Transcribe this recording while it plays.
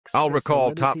I'll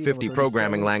recall top 50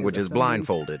 programming languages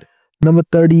blindfolded. Number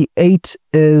 38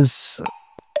 is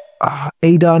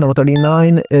Ada. Number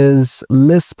 39 is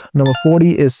Lisp. Number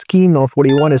 40 is Scheme. Number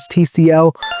 41 is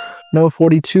TCL. Number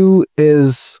 42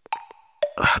 is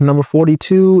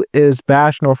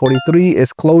Bash. Number 43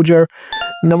 is Clojure.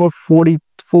 Number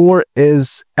 44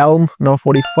 is Elm. Number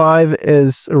 45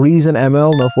 is Reason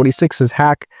ML. Number 46 is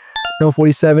Hack. Number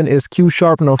 47 is Q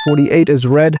Sharp. Number 48 is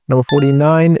Red. Number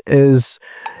 49 is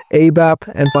ABAP.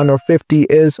 And final number 50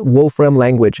 is Wolfram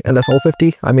language. And that's all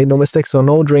 50. I made no mistakes, so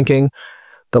no drinking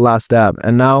the last dab.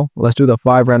 And now let's do the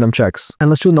 5 random checks. And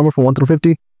let's do the number from 1 through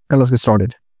 50. And let's get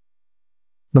started.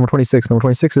 Number 26. Number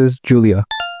 26 is Julia.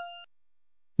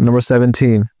 Number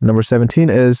 17. Number 17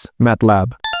 is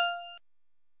MATLAB.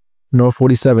 Number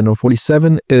 47. Number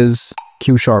 47 is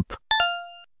Q Sharp.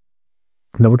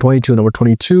 Number 22. Number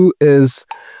 22 is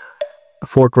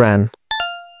Fortran.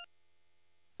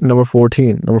 Number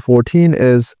 14. Number 14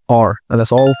 is R. And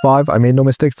that's all 5. I made no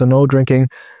mistakes, so no drinking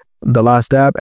the last dab.